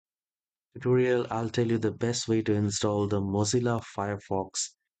Tutorial, I'll tell you the best way to install the Mozilla Firefox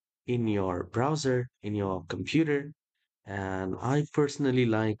in your browser, in your computer. And I personally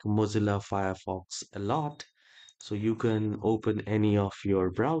like Mozilla Firefox a lot. So you can open any of your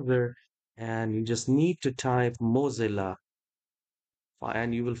browser and you just need to type Mozilla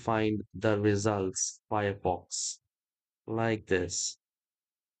and you will find the results Firefox like this.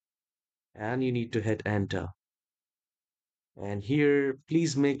 And you need to hit enter. And here,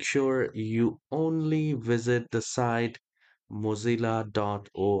 please make sure you only visit the site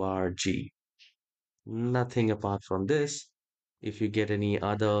mozilla.org. Nothing apart from this. If you get any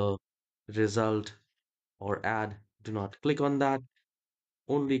other result or ad, do not click on that.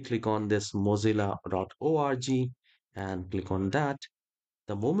 Only click on this mozilla.org and click on that.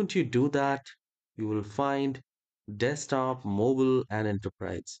 The moment you do that, you will find desktop, mobile, and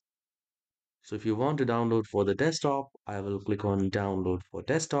enterprise. So if you want to download for the desktop, I will click on download for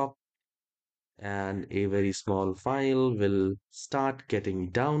desktop and a very small file will start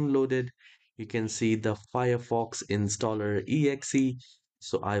getting downloaded. You can see the Firefox installer exe.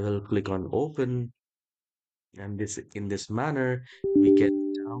 So I will click on open and this in this manner we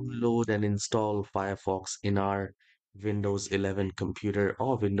can download and install Firefox in our Windows 11 computer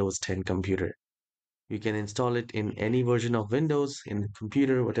or Windows 10 computer. You can install it in any version of Windows in the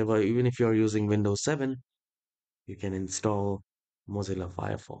computer, whatever, even if you're using Windows 7, you can install Mozilla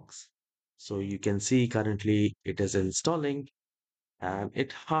Firefox. So you can see currently it is installing and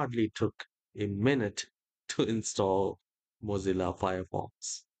it hardly took a minute to install Mozilla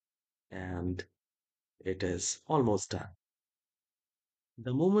Firefox and it is almost done.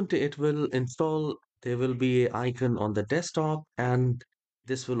 The moment it will install, there will be an icon on the desktop and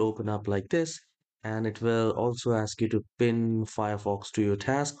this will open up like this. And it will also ask you to pin Firefox to your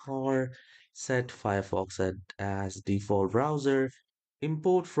taskbar, set Firefox as default browser,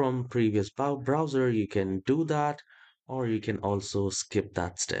 import from previous browser. You can do that, or you can also skip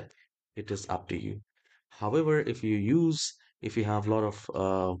that step. It is up to you. However, if you have a lot of,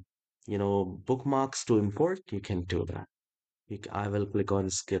 bookmarks to import, you can do that. I will click on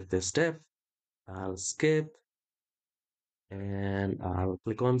skip this step. I'll skip and I'll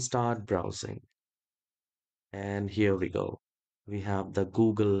click on start browsing. And here we go. We have the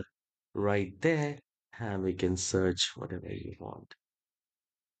Google right there and we can search whatever you want.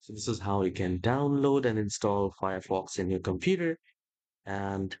 So this is how you can download and install Firefox in your computer.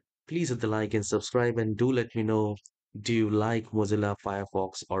 And please hit the like and subscribe and do let me know, do you like Mozilla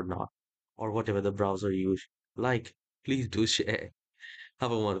Firefox or not? Or whatever the browser you like, please do share.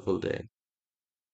 Have a wonderful day.